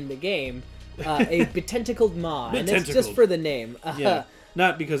weapon in the game, a betentacled maw, and it's just for the name. Yeah.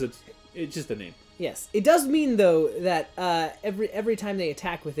 Not because it's just the name. Yes, it does mean though that every time they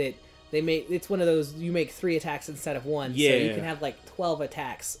attack with it, it's one of those you make 3 attacks instead of 1. Yeah. So you can have like 12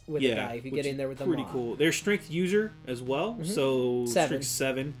 attacks with a guy if you get in there with the pretty maw. cool. They're strength user as well, so 7. strength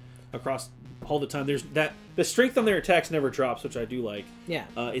 7 across all the time. There's the strength on their attacks never drops, which I do like. Yeah.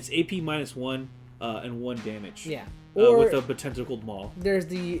 It's AP -1 and 1 damage. Yeah. Or with a tentacled maw. There's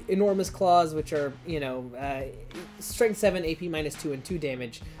the enormous claws, which are strength 7, AP -2, and 2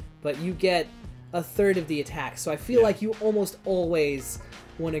 damage, but you get a third of the attack. So I feel like you almost always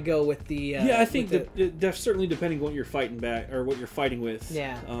want to go with the. I think that's certainly depending on what you're fighting back or what you're fighting with.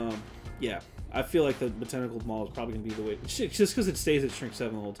 Yeah. I feel like the tentacled maw is probably going to be the way. Just because it stays at strength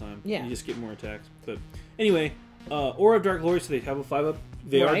 7 the whole time. Yeah. You just get more attacks. But anyway, Aura of Dark Glory, so they have a 5-up.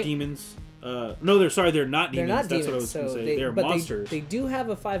 They are demons. No, they're not demons. They're not That's demons. what I was going to say. They're but monsters. They do have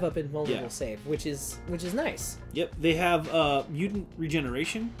a 5-up invulnerable save, which is nice. Yep. They have mutant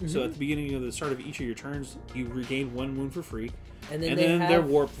regeneration. So at the beginning of the start of each of your turns, you regain 1 wound for free. And then their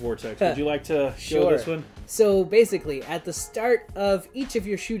warp vortex. Would you like to show this one? So basically, at the start of each of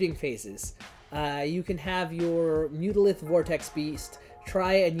your shooting phases, you can have your Mutalith Vortex Beast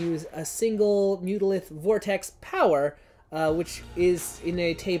try and use a single Mutalith Vortex power, which is in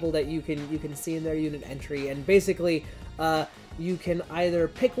a table that you can see in their unit entry, and basically you can either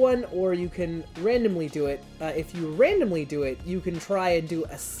pick one or you can randomly do it. If you randomly do it, you can try and do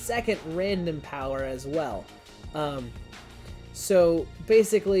a second random power as well. So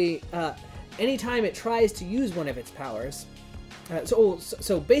basically, anytime it tries to use one of its powers,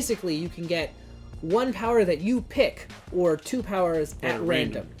 so basically you can get 1 power that you pick or 2 powers at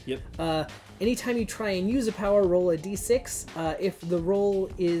random. Yep. Anytime you try and use a power, roll a d6. If the roll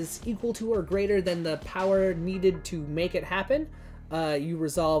is equal to or greater than the power needed to make it happen, you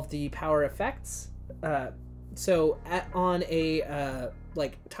resolve the power effects. So on a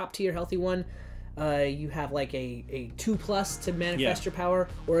like top tier healthy one, you have like a 2+ to manifest your power,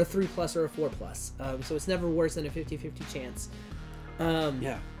 or a 3+ or a 4+. So it's never worse than a 50-50 chance.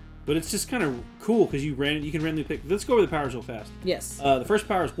 But it's just kind of cool because you can randomly pick. Let's go over the powers real fast. Yes. The first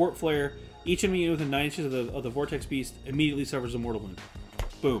power is Warp Flare. Each enemy within 9 inches of the Vortex Beast immediately suffers a mortal wound.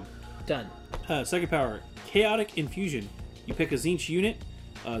 Boom. Done. Second power, Chaotic Infusion. You pick a Tzeentch unit,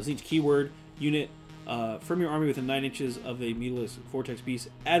 Tzeentch keyword unit from your army within 9 inches of a Mutalith Vortex Beast.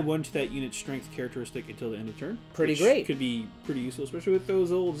 Add 1 to that unit's strength characteristic until the end of turn. Pretty great. Could be pretty useful, especially with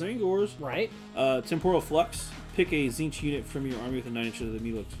those old Zangors. Right. Temporal Flux. Pick a Tzeentch unit from your army within 9 inches of the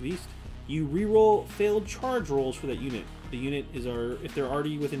Mutalith Beast. You reroll failed charge rolls for that unit. The unit if they're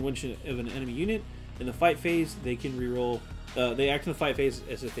already within 1 inch of an enemy unit in the fight phase, they can reroll. They act in the fight phase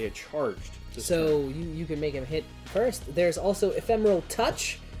as if they had charged. So you can make him hit first. There's also Ephemeral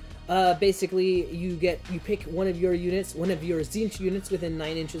Touch. Basically, you pick one of your units, one of your Tzeentch units within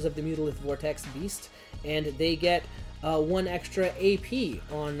 9 inches of the Mutalisth Vortex Beast, and they get 1 extra AP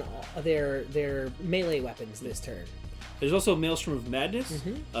on their melee weapons this turn. There's also Maelstrom of Madness.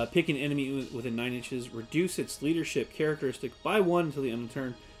 Pick an enemy within 9 inches, reduce its leadership characteristic by 1 until the end of the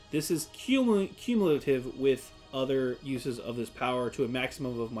turn. This is cumulative with other uses of this power to a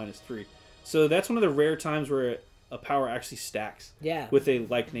maximum of -3. So that's one of the rare times where a power actually stacks. Yeah. With a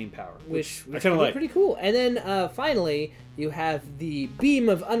like-name power, which I kind kind of like. Pretty cool. And then finally, you have the Beam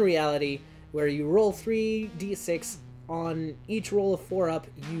of Unreality, where you roll 3d6. On each roll of 4 up,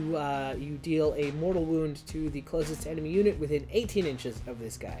 you deal a mortal wound to the closest enemy unit within 18 inches of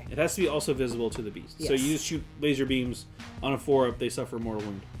this guy. It has to be also visible to the beast. Yes. So you just shoot laser beams on a 4 up, they suffer a mortal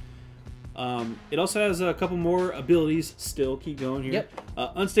wound. It also has a couple more abilities. Still, keep going here.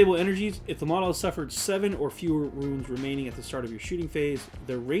 Yep. Unstable energies. If the model has suffered 7 or fewer wounds remaining at the start of your shooting phase,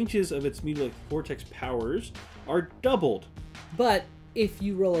 the ranges of its Mutalisth Vortex powers are doubled. But if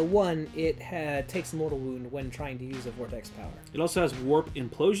you roll a 1, it takes a mortal wound when trying to use a Vortex power. It also has Warp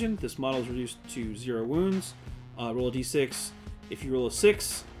Implosion. This model is reduced to 0 wounds. Roll a d6. If you roll a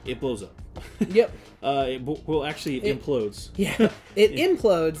 6, it blows up. Yep. It implodes. Yeah, it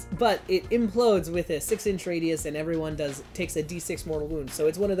implodes, but it implodes with a 6-inch radius, and everyone takes a d6 mortal wound. So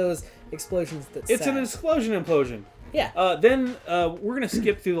it's one of those explosions that's It's sad. an explosion implosion. Yeah. Then we're gonna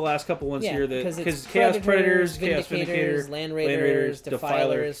skip through the last couple ones here. Because Chaos Predators, Chaos Vindicators, Land Raiders,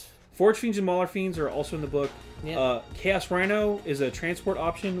 Defilers. Forge Fiends and Mauler Fiends are also in the book. Yep. Chaos Rhino is a transport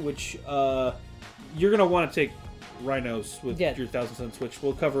option, which you're gonna want to take rhinos with your Thousand Sons, which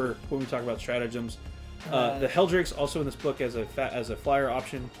we'll cover when we talk about stratagems. The Helldrake's also in this book as a flyer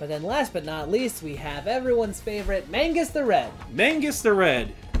option. But then last but not least, we have everyone's favorite, Mangus the Red. Mangus the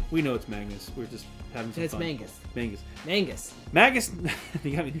Red. We know it's Magnus. We're just having some fun. Mangus. Magnus.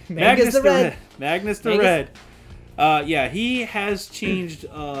 You got me. Magnus the Red. Magnus the Red. Yeah, he has changed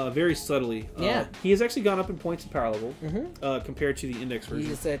very subtly. He has actually gone up in points and power level compared to the index version.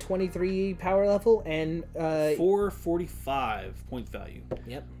 He's a 23 power level and 445 point value.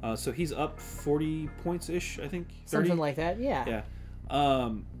 Yep. So he's up 40 points ish, I think. 30? Something like that. Yeah. Yeah.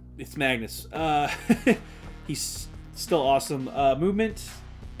 It's Magnus. He's still awesome. Movement.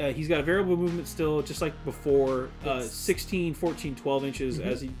 He's got a variable movement still, just like before. 16, 14, 12 inches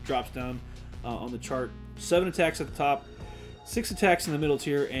as he drops down on the chart. 7 attacks at the top, 6 attacks in the middle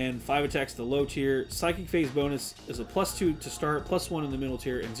tier, and 5 attacks at the low tier. Psychic phase bonus is a +2 to start, +1 in the middle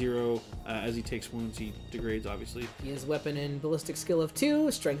tier, and 0 as he takes wounds. He degrades, obviously. He has weapon and ballistic skill of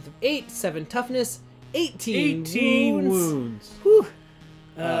 2, strength of 8, 7 toughness, 18 wounds. Whew.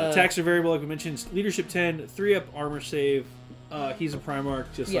 Attacks are variable, like we mentioned. Leadership 10, 3-up armor save. He's a Primarch,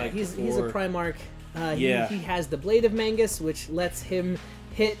 just like he's before. a Primarch. He has the Blade of Mangus, which lets him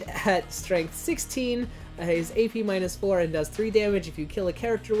hit at strength 16. His AP -4 and does 3 damage. If you kill a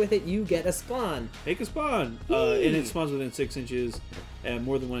character with it, you get a spawn. Make a spawn, and it spawns within 6 inches and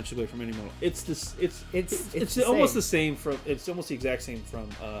more than 1 inch away from any model. It's almost the same from. It's almost the exact same from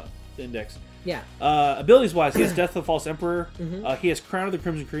the index. Yeah. Abilities wise, he has Death of the False Emperor. He has Crown of the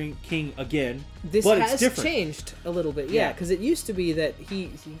Crimson King again. This but has it's different. Changed a little bit, yeah, because it used to be that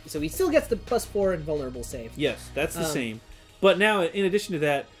he still gets the +4 invulnerable save. Yes, that's the same. But now, in addition to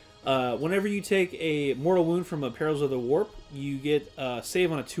that, whenever you take a mortal wound from a Perils of the Warp, you get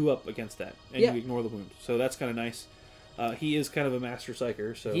save on a 2-up against that, and you ignore the wound. So that's kind of nice. He is kind of a master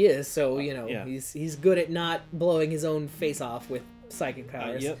psyker. So he is. So he's good at not blowing his own face off with psychic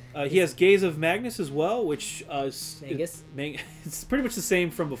powers. He has Gaze of Magnus as well, which is it's pretty much the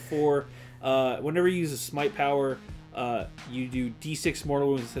same from before. Whenever you use a smite power, you do D6 mortal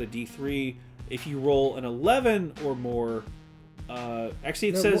wounds instead of D3. If you roll an 11 or more. Actually,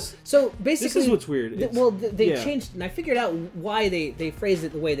 it says. So basically, this is what's weird. They changed, and I figured out why they phrased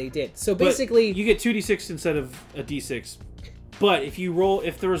it the way they did. So basically, you get 2d6 instead of a d6. But if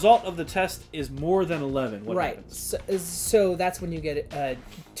the result of the test is more than 11, what happens? So that's when you get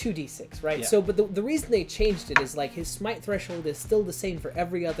 2d6, right? Yeah. So, but the reason they changed it is like his smite threshold is still the same for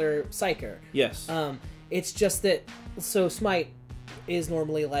every other psyker. Yes. It's just that smite is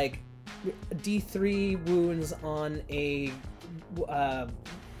normally like D3 wounds on a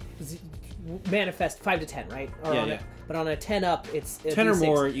manifest 5 to 10, right? But on a 10 up, it's 10 or D6.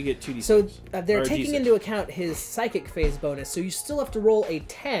 more, you get 2d6. So they're taking into account his psychic phase bonus, so you still have to roll a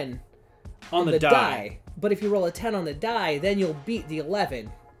 10 on the die. But if you roll a 10 on the die, then you'll beat the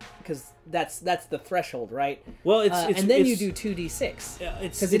 11, because that's the threshold, right? Well, and then you do 2d6.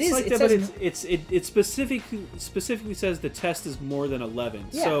 Because it is like that, but it specifically says the test is more than 11.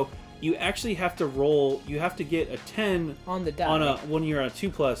 Yeah. So you actually have to roll. You have to get a 10 on the die. When you're on a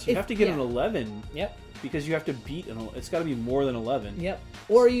 2+. You have to get an 11. Yep. Because you have to beat it's got to be more than 11. Yep.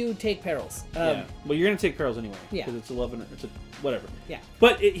 Or you take perils. Yeah. Well, you're gonna take perils anyway. Yeah. Because it's 11. It's whatever. Yeah.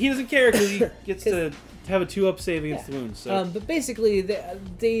 But he doesn't care because he gets to have a 2-up save against the wounds. So. But basically,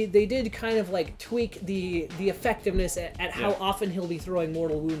 they did kind of like tweak the effectiveness at how often he'll be throwing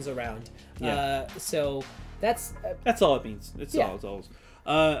mortal wounds around. Yeah. So that's all it means. It's all.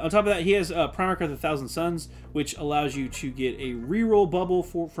 On top of that, he has Primarch of the Thousand Sons, which allows you to get a reroll bubble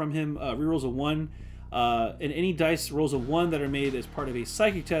from him. Rerolls a 1. And any dice rolls a 1 that are made as part of a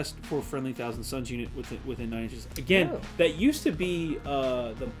psychic test for a friendly Thousand Sons unit within 9 inches. Again, that used to be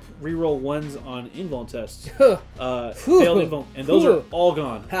the reroll 1s on invuln tests. Failed invuln, and those are all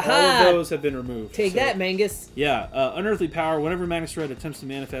gone. All of those have been removed. Take that, Mangus. Yeah, Unearthly Power. Whenever Magnus Red attempts to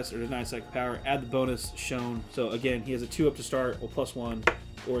manifest or deny psychic power, add the bonus shown. So again, he has a 2-up to start, or +1,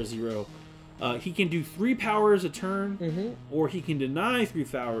 or a 0. He can do 3 powers a turn, or he can deny 3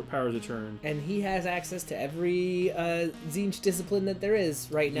 powers a turn. And he has access to every Tzeentch discipline that there is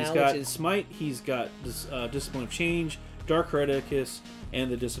right now. He's got Smite, he's got Discipline of Change, Dark Hereticus,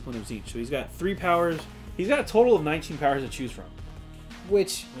 and the Discipline of Tzeentch. So he's got 3 powers. He's got a total of 19 powers to choose from.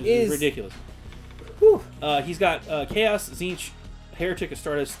 Which is ridiculous. He's got Chaos, Tzeentch, Heretic,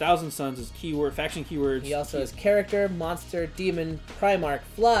 Astartes, Thousand Sons as faction keywords. He also has Character, Monster, Demon, Primarch,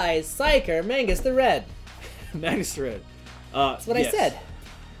 Flies, Psyker, Mangus the Red. Mangus the Red. That's what I said.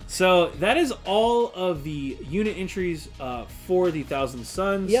 So that is all of the unit entries for the Thousand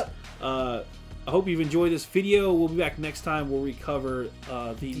Sons. Yep. I hope you've enjoyed this video. We'll be back next time where we cover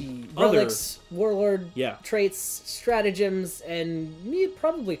the other relics, warlord traits, stratagems, and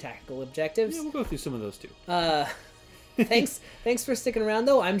probably tactical objectives. Yeah, we'll go through some of those too. Thanks for sticking around,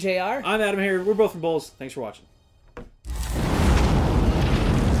 though. I'm JayArr. I'm AdamHarry. We're both from Bulls. Thanks for watching.